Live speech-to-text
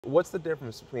What's the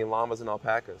difference between llamas and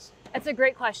alpacas? That's a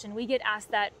great question. We get asked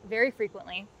that very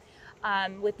frequently.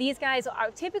 With these guys,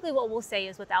 typically what we'll say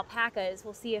is with alpacas,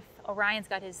 we'll see if Orion's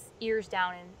got his ears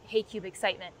down in hay cube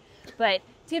excitement. But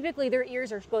typically their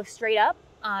ears go straight up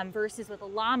versus with a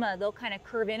llama, they'll kind of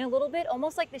curve in a little bit,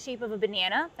 almost like the shape of a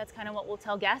banana. That's kind of what we'll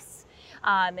tell guests.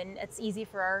 And it's easy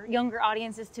for our younger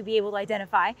audiences to be able to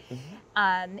identify.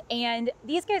 And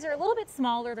these guys are a little bit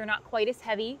smaller. They're not quite as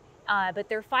heavy, but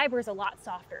their fiber is a lot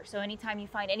softer. So anytime you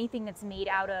find anything that's made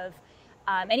out of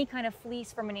any kind of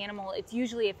fleece from an animal, it's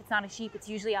usually, if it's not a sheep, it's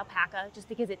usually alpaca, just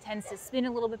because it tends to spin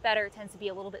a little bit better, it tends to be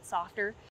a little bit softer.